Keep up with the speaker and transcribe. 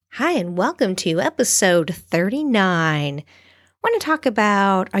Hi, and welcome to episode 39. I want to talk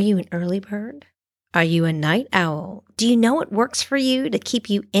about, are you an early bird? Are you a night owl? Do you know what works for you to keep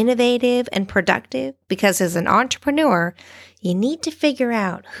you innovative and productive? Because as an entrepreneur, you need to figure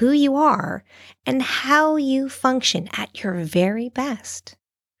out who you are and how you function at your very best.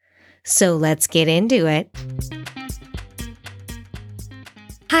 So let's get into it.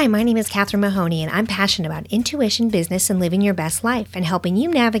 Hi, my name is Catherine Mahoney, and I'm passionate about intuition, business, and living your best life, and helping you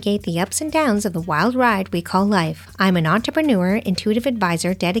navigate the ups and downs of the wild ride we call life. I'm an entrepreneur, intuitive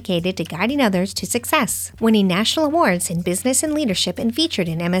advisor dedicated to guiding others to success, winning national awards in business and leadership, and featured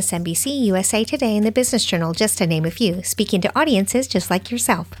in MSNBC, USA Today, and the Business Journal, just to name a few, speaking to audiences just like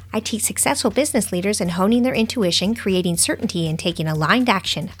yourself. I teach successful business leaders in honing their intuition, creating certainty, and taking aligned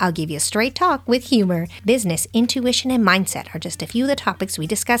action. I'll give you straight talk with humor. Business, intuition, and mindset are just a few of the topics we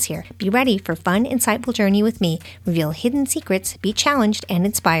discuss here. Be ready for a fun, insightful journey with me. Reveal hidden secrets, be challenged and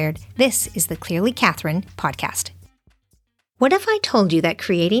inspired. This is the Clearly Catherine podcast. What if I told you that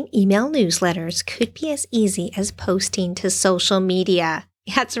creating email newsletters could be as easy as posting to social media?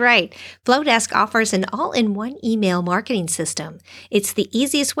 That's right. Flowdesk offers an all-in-one email marketing system. It's the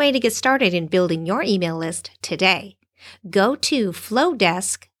easiest way to get started in building your email list today. Go to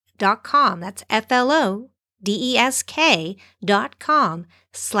flowdesk.com. That's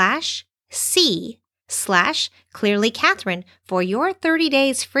FLOWDESK.com/C/Clearly Catherine for your 30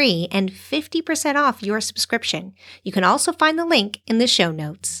 days free and 50% off your subscription. You can also find the link in the show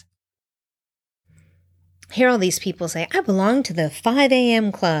notes. Hear all these people say, I belong to the 5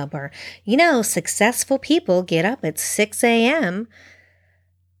 a.m. club, or, successful people get up at 6 a.m.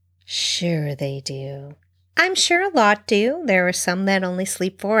 Sure they do. I'm sure a lot do. There are some that only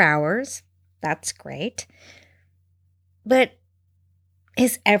sleep 4 hours. That's great. But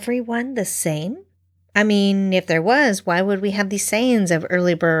is everyone the same? I mean, if there was, why would we have these sayings of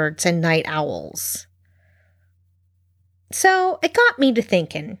early birds and night owls? So it got me to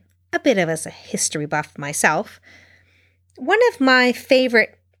thinking, a bit of as a history buff myself. One of my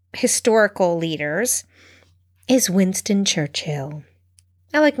favorite historical leaders is Winston Churchill.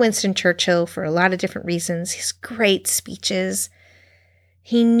 I like Winston Churchill for a lot of different reasons. His great speeches.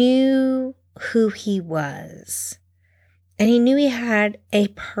 He knew who he was. And he knew he had a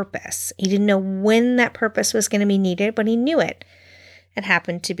purpose. He didn't know when that purpose was going to be needed, but he knew it. It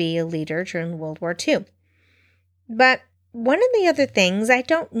happened to be a leader during World War II. But one of the other things, I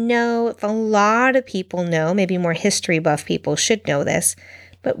don't know if a lot of people know, maybe more history buff people should know this,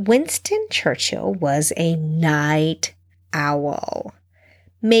 but Winston Churchill was a night owl.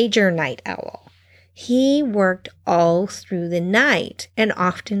 Major night owl. He worked all through the night and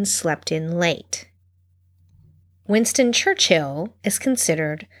often slept in late. Winston Churchill is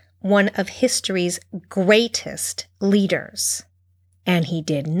considered one of history's greatest leaders, and he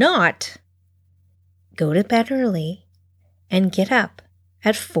did not go to bed early and get up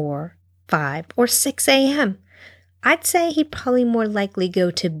at 4, 5, or 6 a.m. I'd say he'd probably more likely go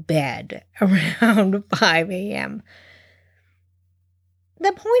to bed around 5 a.m.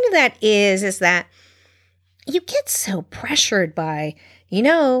 The point of that is that you get so pressured by,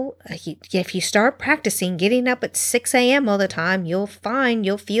 if you start practicing getting up at 6 a.m. all the time, you'll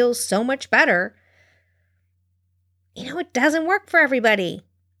feel so much better. It doesn't work for everybody,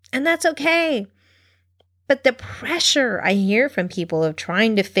 and that's okay. But the pressure I hear from people of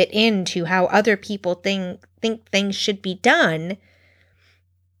trying to fit into how other people think things should be done,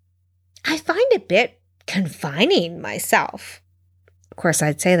 I find a bit confining myself. Of course,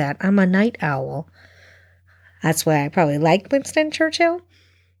 I'd say that. I'm a night owl. That's why I probably like Winston Churchill.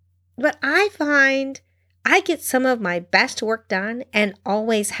 But I find I get some of my best work done, and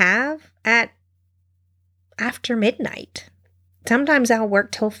always have, at after midnight. Sometimes I'll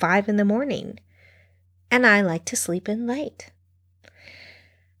work till 5 in the morning. And I like to sleep in late.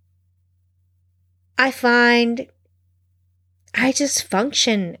 I find I just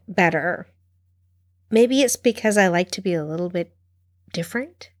function better. Maybe it's because I like to be a little bit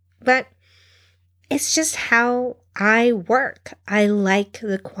different, but it's just how I work. I like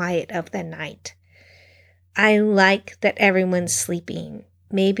the quiet of the night. I like that everyone's sleeping.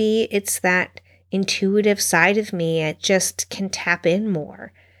 Maybe it's that intuitive side of me that just can tap in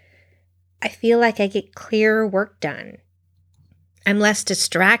more. I feel like I get clearer work done. I'm less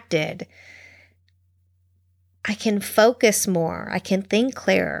distracted. I can focus more. I can think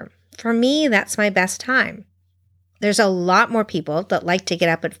clearer. For me, that's my best time. There's a lot more people that like to get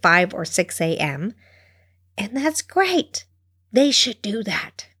up at 5 or 6 a.m., and that's great. They should do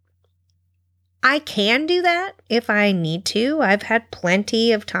that. I can do that if I need to. I've had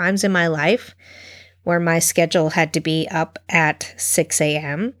plenty of times in my life where my schedule had to be up at 6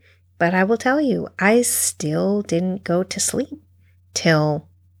 a.m. But I will tell you, I still didn't go to sleep till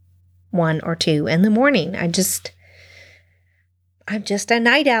 1 or 2 in the morning. I'm just a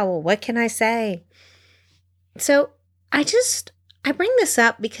night owl. What can I say? So I bring this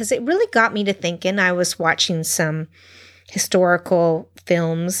up because it really got me to thinking. I was watching some historical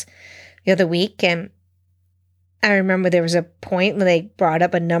films the other week, and I remember there was a point when they brought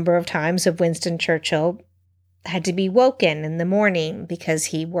up a number of times of Winston Churchill had to be woken in the morning because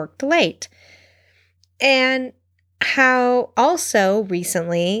he worked late. And how also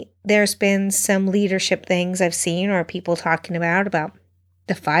recently there's been some leadership things I've seen or people talking about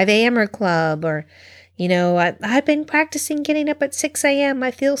the 5 a.m.er club, or, I've been practicing getting up at 6 a.m. I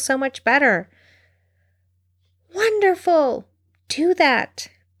feel so much better. Wonderful. Do that.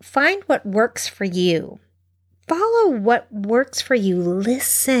 Find what works for you. Follow what works for you.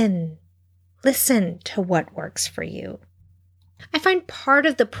 Listen to what works for you. I find part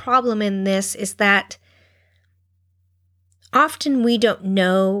of the problem in this is that often we don't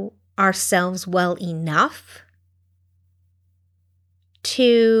know ourselves well enough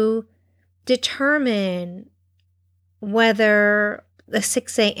to determine whether the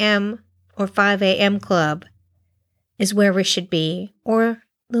 6 a.m. or 5 a.m. club is where we should be, or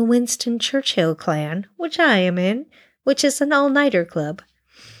the Winston Churchill clan, which I am in, which is an all-nighter club.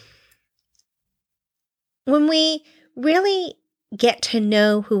 When we really get to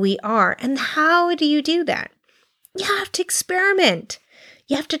know who we are, and how do you do that? You have to experiment.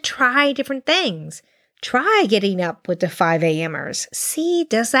 You have to try different things. Try getting up with the 5 a.m.ers. See,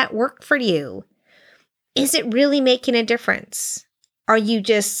 does that work for you? Is it really making a difference? Are you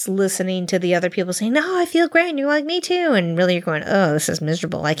just listening to the other people saying, no, I feel great, and you're like, me too, and really you're going, oh, this is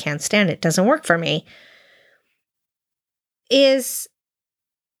miserable, I can't stand it, doesn't work for me? Is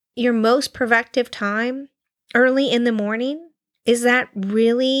your most productive time early in the morning? Is that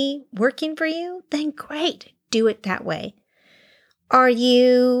really working for you? Then great, do it that way. Are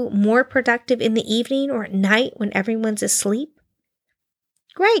you more productive in the evening or at night when everyone's asleep?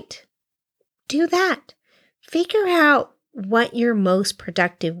 Great, do that. Figure out what your most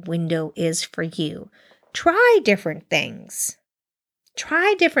productive window is for you. Try different things.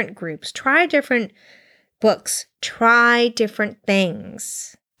 Try different groups. Try different books. Try different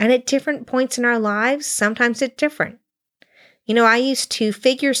things. And at different points in our lives, sometimes it's different. I used to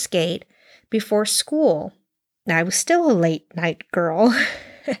figure skate before school. I was still a late night girl.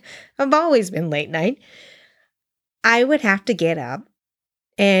 I've always been late night. I would have to get up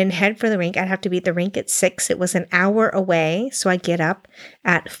and head for the rink. I'd have to be at the rink at 6. It was an hour away, so I'd get up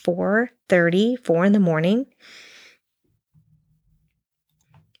at 4:30, 4 in the morning,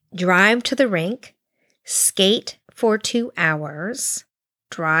 drive to the rink, skate for 2 hours,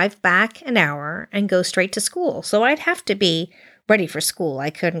 drive back an hour, and go straight to school. So I'd have to be ready for school. I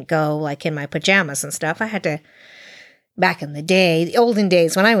couldn't go like in my pajamas and stuff. I had to, back in the day, the olden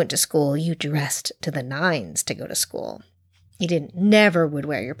days when I went to school, you dressed to the nines to go to school. You never would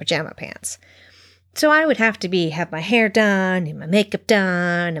wear your pajama pants. So I would have to have my hair done and my makeup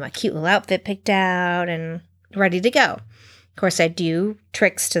done and my cute little outfit picked out and ready to go. Of course, I'd do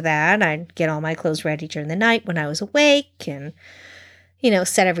tricks to that. I'd get all my clothes ready during the night when I was awake and,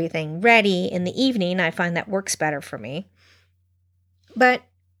 set everything ready in the evening. I find that works better for me. But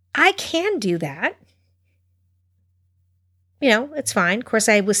I can do that. It's fine. Of course,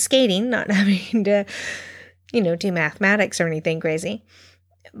 I was skating, not having to do mathematics or anything crazy.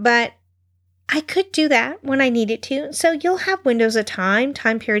 But I could do that when I needed to. So you'll have windows of time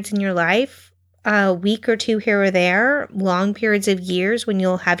periods in your life, a week or two here or there, long periods of years when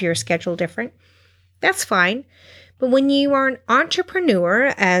you'll have your schedule different. That's fine. But when you are an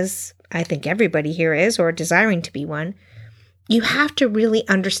entrepreneur, as I think everybody here is, or desiring to be one, you have to really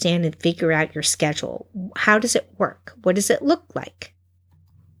understand and figure out your schedule. How does it work? What does it look like?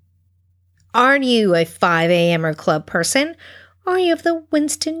 Are you a 5 a.m.er club person? Are you of the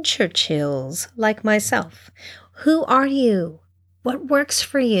Winston Churchills, like myself? Who are you? What works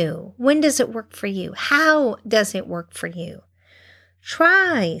for you? When does it work for you? How does it work for you?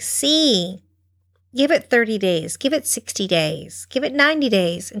 Try, see. Give it 30 days. Give it 60 days. Give it 90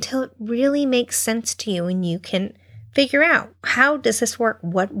 days until it really makes sense to you and you can figure out, how does this work?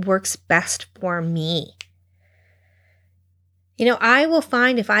 What works best for me? I will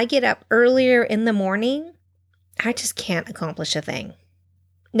find if I get up earlier in the morning, I just can't accomplish a thing.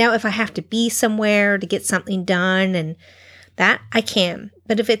 Now, if I have to be somewhere to get something done, and that I can.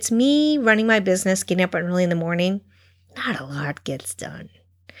 But if it's me running my business, getting up early in the morning, not a lot gets done.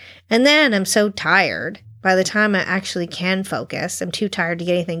 And then I'm so tired. By the time I actually can focus, I'm too tired to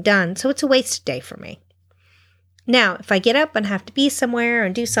get anything done. So it's a wasted day for me. Now, if I get up and have to be somewhere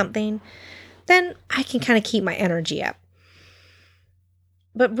and do something, then I can kind of keep my energy up.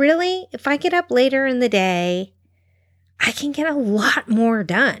 But really, if I get up later in the day, I can get a lot more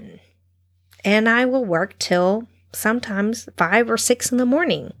done. And I will work till sometimes 5 or 6 in the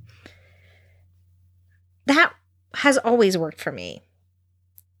morning. That has always worked for me.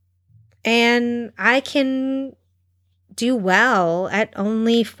 And I can do well at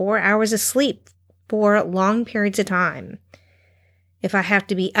only 4 hours of sleep for long periods of time. If I have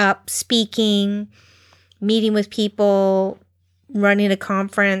to be up speaking, meeting with people, running a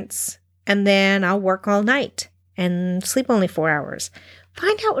conference, and then I'll work all night and sleep only 4 hours.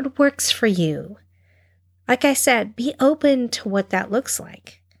 Find out what works for you. Like I said, be open to what that looks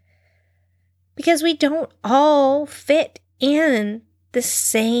like. Because we don't all fit in the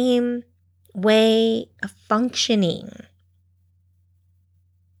same way of functioning.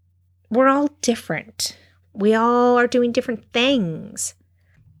 We're all different. We all are doing different things.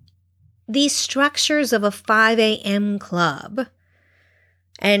 These structures of a 5 a.m. club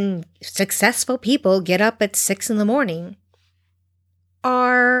and successful people get up at 6 in the morning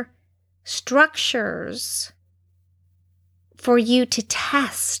are structures for you to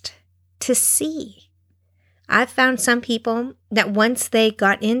test, to see. I've found some people that once they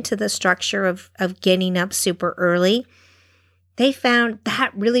got into the structure of getting up super early, they found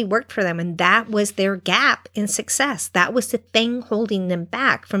that really worked for them, and that was their gap in success. That was the thing holding them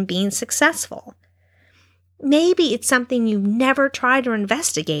back from being successful. Maybe it's something you've never tried or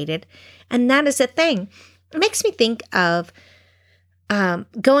investigated, and that is a thing. It makes me think of I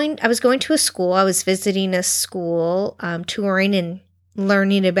was going to a school. I was visiting a school, touring and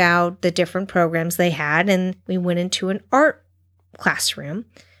learning about the different programs they had, and we went into an art classroom.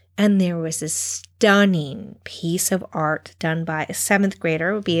 And there was this stunning piece of art done by a 7th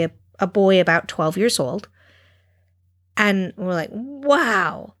grader. It would be a boy about 12 years old. And we're like,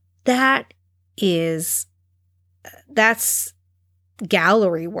 wow, that's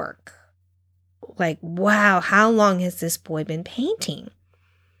gallery work. Like, wow, how long has this boy been painting?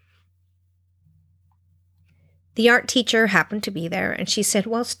 The art teacher happened to be there, and she said,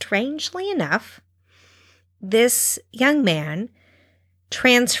 well, strangely enough, this young man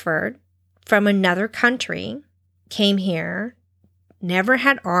transferred from another country, came here, never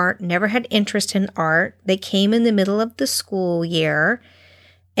had art, never had interest in art. They came in the middle of the school year,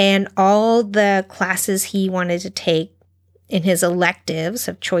 and all the classes he wanted to take in his electives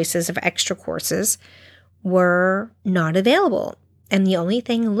of choices of extra courses were not available. And the only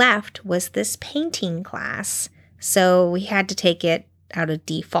thing left was this painting class. So we had to take it out of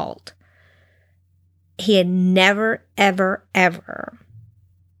default. He had never, ever, ever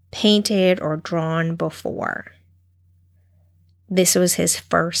painted or drawn before. This was his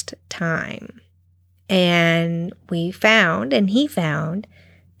first time. And he found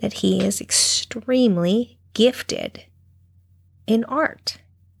that he is extremely gifted in art.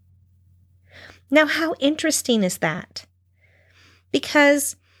 Now, how interesting is that?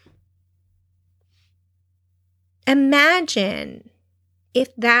 Because imagine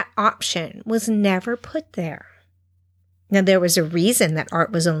if that option was never put there. Now, there was a reason that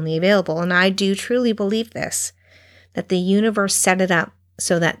art was only available, and I do truly believe this, that the universe set it up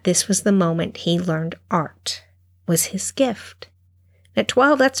so that this was the moment he learned art, was his gift. At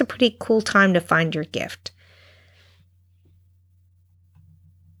 12, that's a pretty cool time to find your gift.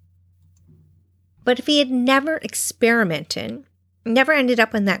 But if he had never experimented, never ended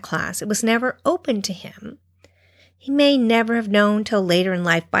up in that class, it was never open to him, he may never have known till later in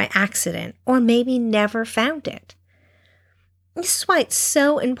life by accident, or maybe never found it. This is why it's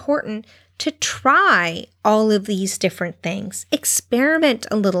so important to try all of these different things. Experiment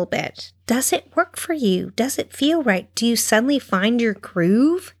a little bit. Does it work for you? Does it feel right? Do you suddenly find your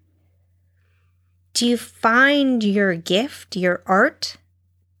groove? Do you find your gift, your art?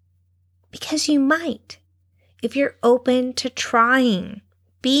 Because you might. If you're open to trying,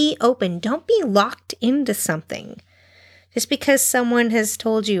 be open. Don't be locked into something. Just because someone has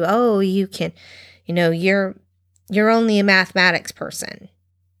told you, oh, you can, you're only a mathematics person.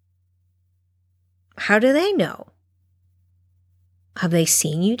 How do they know? Have they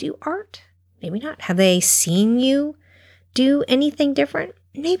seen you do art? Maybe not. Have they seen you do anything different?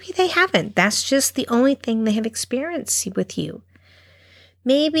 Maybe they haven't. That's just the only thing they have experienced with you.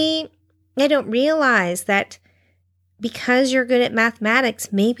 Maybe they don't realize that because you're good at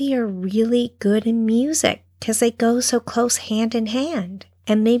mathematics, maybe you're really good in music because they go so close hand in hand.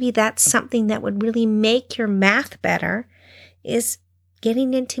 And maybe that's something that would really make your math better, is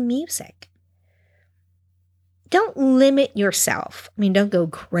getting into music. don't limit yourself. I mean, don't go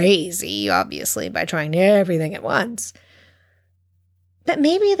crazy, obviously, by trying everything at once. But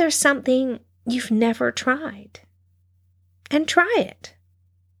maybe there's something you've never tried. And try it.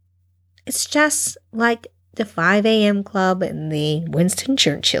 It's just like the 5 a.m. Club and the Winston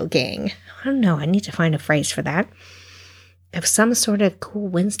Churchill gang. I don't know. I need to find a phrase for that. Of some sort of cool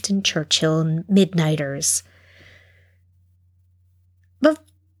Winston Churchill midnighters. But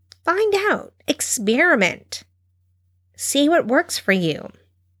find out. Experiment. See what works for you.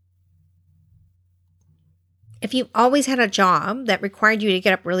 If you've always had a job that required you to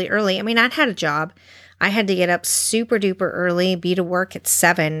get up really early, I mean, I'd had a job. I had to get up super duper early, be to work at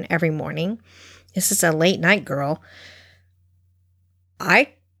 7 every morning. This is a late night girl.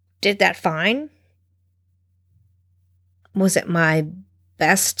 I did that fine. Was it my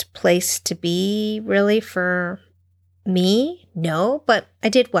best place to be really for me? No, but I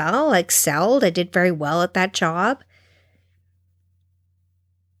did well. I excelled. I did very well at that job.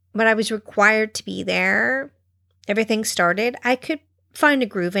 But I was required to be there. Everything started. I could find a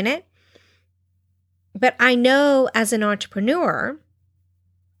groove in it. But I know as an entrepreneur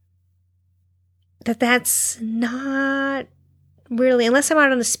that that's not really, unless I'm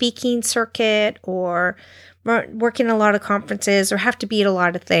out on the speaking circuit or working a lot of conferences or have to be at a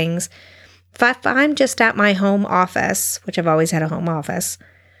lot of things. If I'm just at my home office, which I've always had a home office,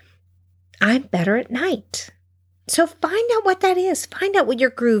 I'm better at night. So find out what that is. Find out what your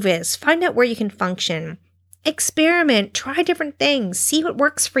groove is. Find out where you can function. Experiment. Try different things. See what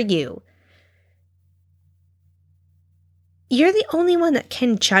works for you. You're the only one that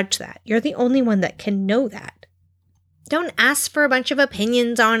can judge that. You're the only one that can know that. Don't ask for a bunch of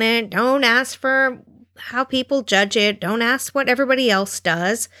opinions on it. Don't ask for how people judge it. Don't ask what everybody else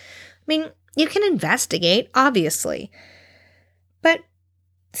does. I mean, you can investigate, obviously. But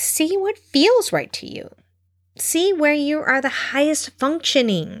see what feels right to you. See where you are the highest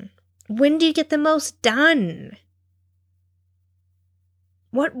functioning. When do you get the most done?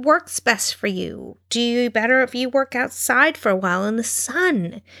 What works best for you? Do you better if you work outside for a while in the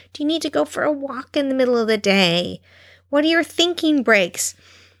sun? Do you need to go for a walk in the middle of the day? What are your thinking breaks?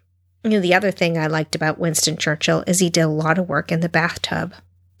 You know, the other thing I liked about Winston Churchill is he did a lot of work in the bathtub.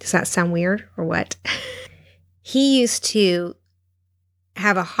 Does that sound weird or what? He used to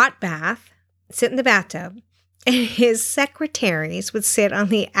have a hot bath, sit in the bathtub, and his secretaries would sit on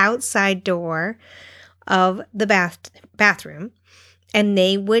the outside door of the bathroom. And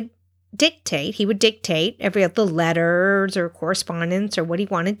they would dictate, he would dictate every of the letters or correspondence or what he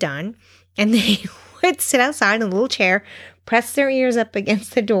wanted done. And they would sit outside in a little chair, press their ears up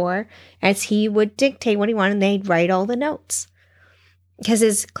against the door as he would dictate what he wanted. And they'd write all the notes. Because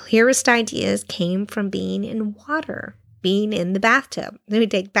his clearest ideas came from being in water, being in the bathtub. They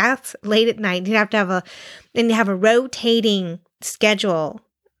would take baths late at night. He'd have to have a rotating schedule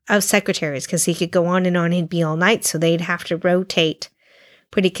of secretaries because he could go on and on. He'd be all night. So they'd have to rotate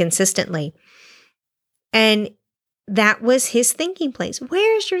pretty consistently. And that was his thinking place.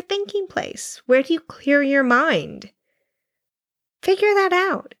 Where's your thinking place? Where do you clear your mind? Figure that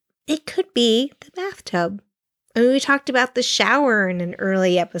out. It could be the bathtub. And we talked about the shower in an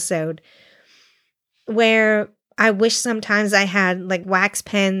early episode where I wish sometimes I had like wax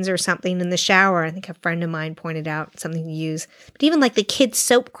pens or something in the shower. I think a friend of mine pointed out something to use. But even like the kids'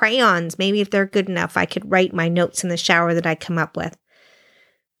 soap crayons, maybe if they're good enough, I could write my notes in the shower that I come up with.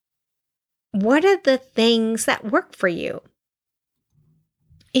 What are the things that work for you?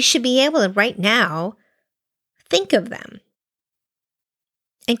 You should be able to right now think of them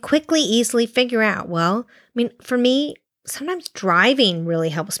and quickly, easily figure out, well, I mean, for me, sometimes driving really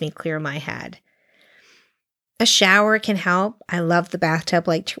helps me clear my head. A shower can help. I love the bathtub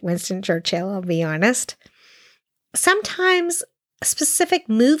like Winston Churchill, I'll be honest. Sometimes specific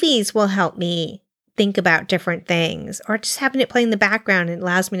movies will help me think about different things, or just having it play in the background, it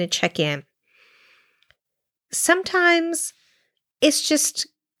allows me to check in. Sometimes it's just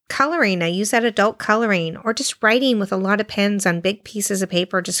coloring. I use that adult coloring, or just writing with a lot of pens on big pieces of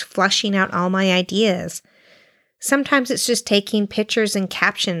paper, just flushing out all my ideas. Sometimes it's just taking pictures and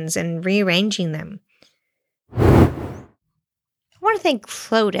captions and rearranging them. I want to thank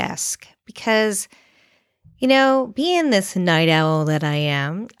Flowdesk because, you know, being this night owl that I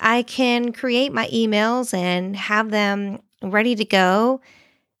am, I can create my emails and have them ready to go,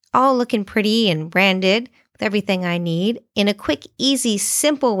 all looking pretty and branded with everything I need in a quick, easy,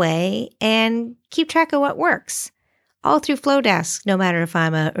 simple way, and keep track of what works. All through Flowdesk, no matter if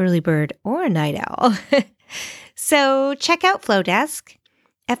I'm an early bird or a night owl. So check out Flowdesk,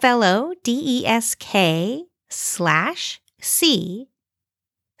 FLODESK /C/,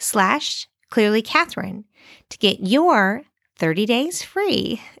 Clearly Catherine, to get your 30 days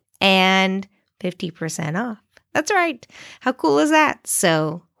free and 50% off. That's right. How cool is that?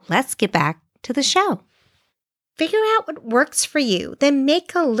 So let's get back to the show. Figure out what works for you, then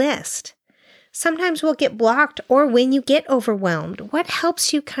make a list. Sometimes we'll get blocked, or when you get overwhelmed, what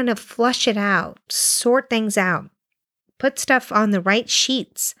helps you kind of flush it out, sort things out, put stuff on the right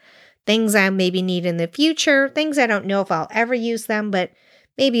sheets, things I maybe need in the future, things I don't know if I'll ever use them, but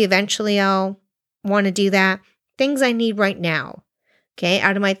maybe eventually I'll want to do that, things I need right now. Okay,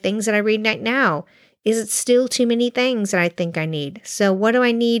 out of my things that I read right now, is it still too many things that I think I need? So what do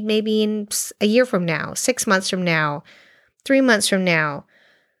I need maybe in a year from now, 6 months from now, 3 months from now?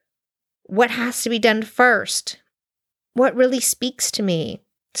 What has to be done first? What really speaks to me?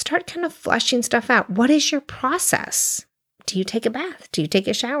 Start kind of flushing stuff out. What is your process? Do you take a bath? Do you take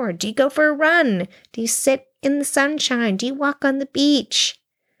a shower? Do you go for a run? Do you sit in the sunshine? Do you walk on the beach?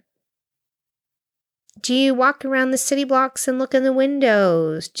 Do you walk around the city blocks and look in the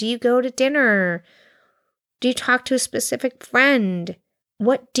windows? Do you go to dinner? Do you talk to a specific friend?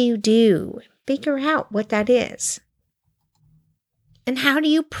 What do you do? Figure out what that is. And how do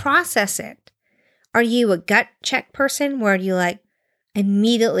you process it? Are you a gut check person where you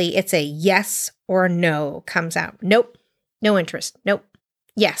immediately it's a yes or a no comes out? Nope. No interest. Nope.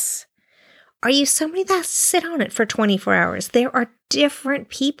 Yes. Are you somebody that sit on it for 24 hours? There are different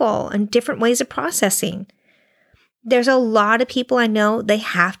people and different ways of processing. There's a lot of people I know, they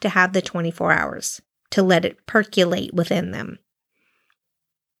have to have the 24 hours to let it percolate within them.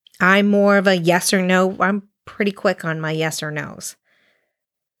 I'm more of a yes or no. I'm pretty quick on my yes or no's.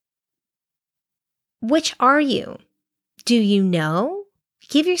 Which are you? Do you know?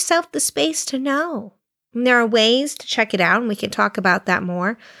 Give yourself the space to know. And there are ways to check it out, and we can talk about that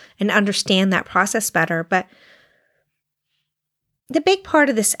more and understand that process better. But the big part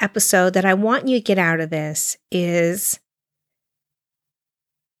of this episode that I want you to get out of this is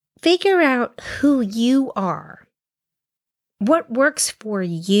figure out who you are. What works for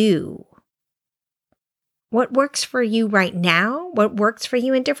you? What works for you right now? What works for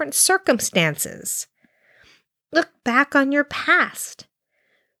you in different circumstances? Look back on your past.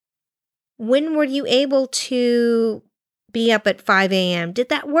 When were you able to be up at 5 a.m.? Did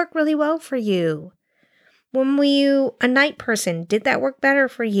that work really well for you? When were you a night person? Did that work better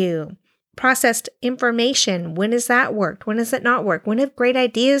for you? Processed information. When has that worked? When has it not worked? When have great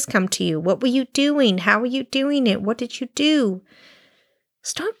ideas come to you? What were you doing? How were you doing it? What did you do?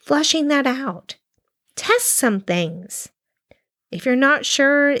 Start flushing that out. Test some things. If you're not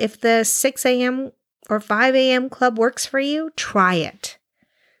sure if the 6 a.m. or 5 a.m. club works for you, try it.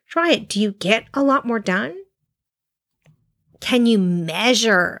 Try it. Do you get a lot more done? Can you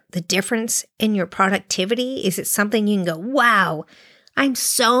measure the difference in your productivity? Is it something you can go, wow, I'm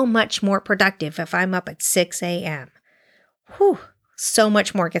so much more productive if I'm up at 6 a.m. Whew, so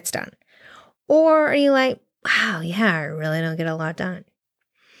much more gets done. Or are you like, wow, yeah, I really don't get a lot done.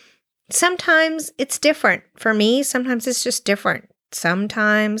 Sometimes it's different. For me, sometimes it's just different.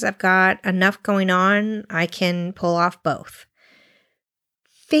 Sometimes I've got enough going on, I can pull off both.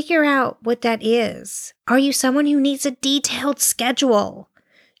 Figure out what that is. Are you someone who needs a detailed schedule?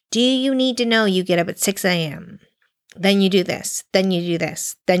 Do you need to know you get up at 6 a.m.? Then you do this, then you do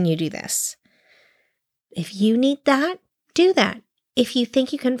this, then you do this. If you need that, do that. If you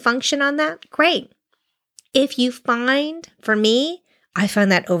think you can function on that, great. If you find, for me, I find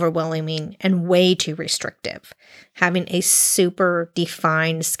that overwhelming and way too restrictive. Having a super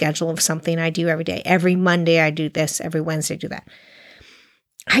defined schedule of something I do every day. Every Monday I do this, every Wednesday I do that.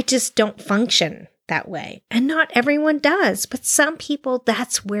 I just don't function that way. And not everyone does, but some people,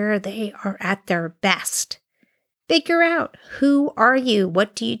 that's where they are at their best. Figure out, who are you?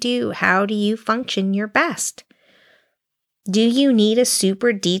 What do you do? How do you function your best? Do you need a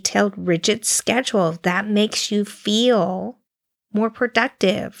super detailed, rigid schedule that makes you feel more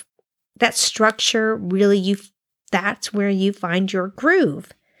productive? That structure really, that's where you find your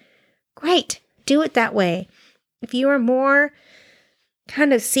groove. Great, do it that way. If you are more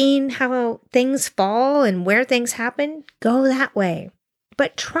kind of seeing how things fall and where things happen, go that way.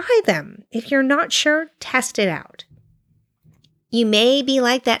 But try them. If you're not sure, test it out. You may be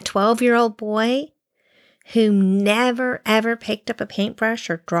like that 12-year-old boy who never ever picked up a paintbrush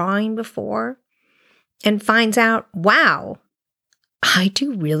or drawing before and finds out, wow, I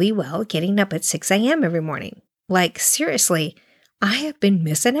do really well getting up at 6 a.m. every morning. Like, seriously, I have been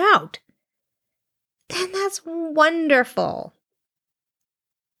missing out. And that's wonderful.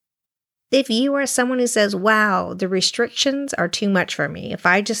 If you are someone who says, wow, the restrictions are too much for me. If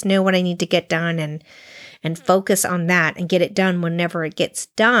I just know what I need to get done and and focus on that and get it done whenever it gets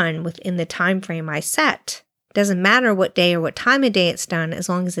done within the time frame I set. Doesn't matter what day or what time of day it's done, as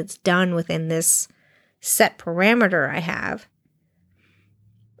long as it's done within this set parameter I have,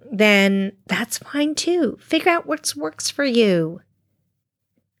 then that's fine too. Figure out what works for you.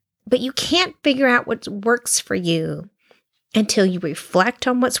 But you can't figure out what works for you until you reflect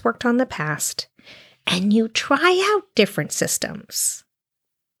on what's worked on the past and you try out different systems.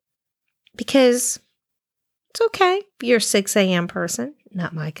 Because it's okay if you're a 6 a.m. person,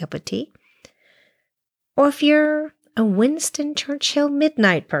 not my cup of tea. Or if you're a Winston Churchill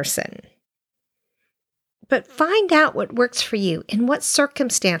midnight person. But find out what works for you in what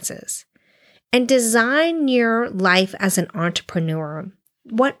circumstances and design your life as an entrepreneur.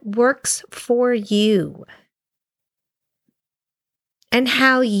 What works for you and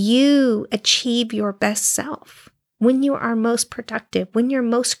how you achieve your best self when you are most productive, when you're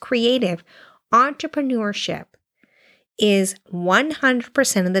most creative. Entrepreneurship is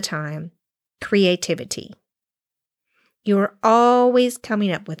 100% of the time creativity. You're always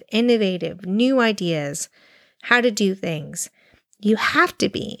coming up with innovative, new ideas, how to do things. You have to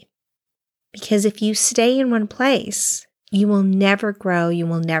be, because if you stay in one place, you will never grow, you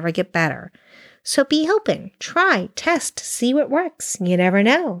will never get better. So be open, try, test, see what works. You never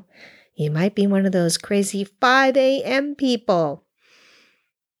know. You might be one of those crazy 5 a.m. people.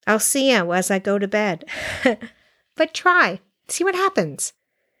 I'll see you as I go to bed. But try, see what happens.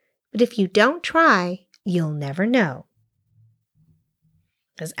 But if you don't try, you'll never know.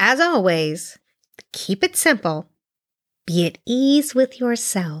 As always, keep it simple. Be at ease with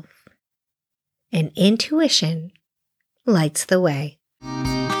yourself. And intuition lights the way.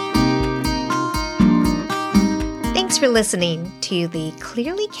 Thanks for listening to the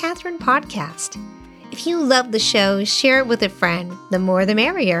Clearly Catherine podcast. If you love the show, share it with a friend. The more the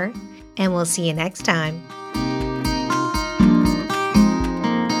merrier. And we'll see you next time.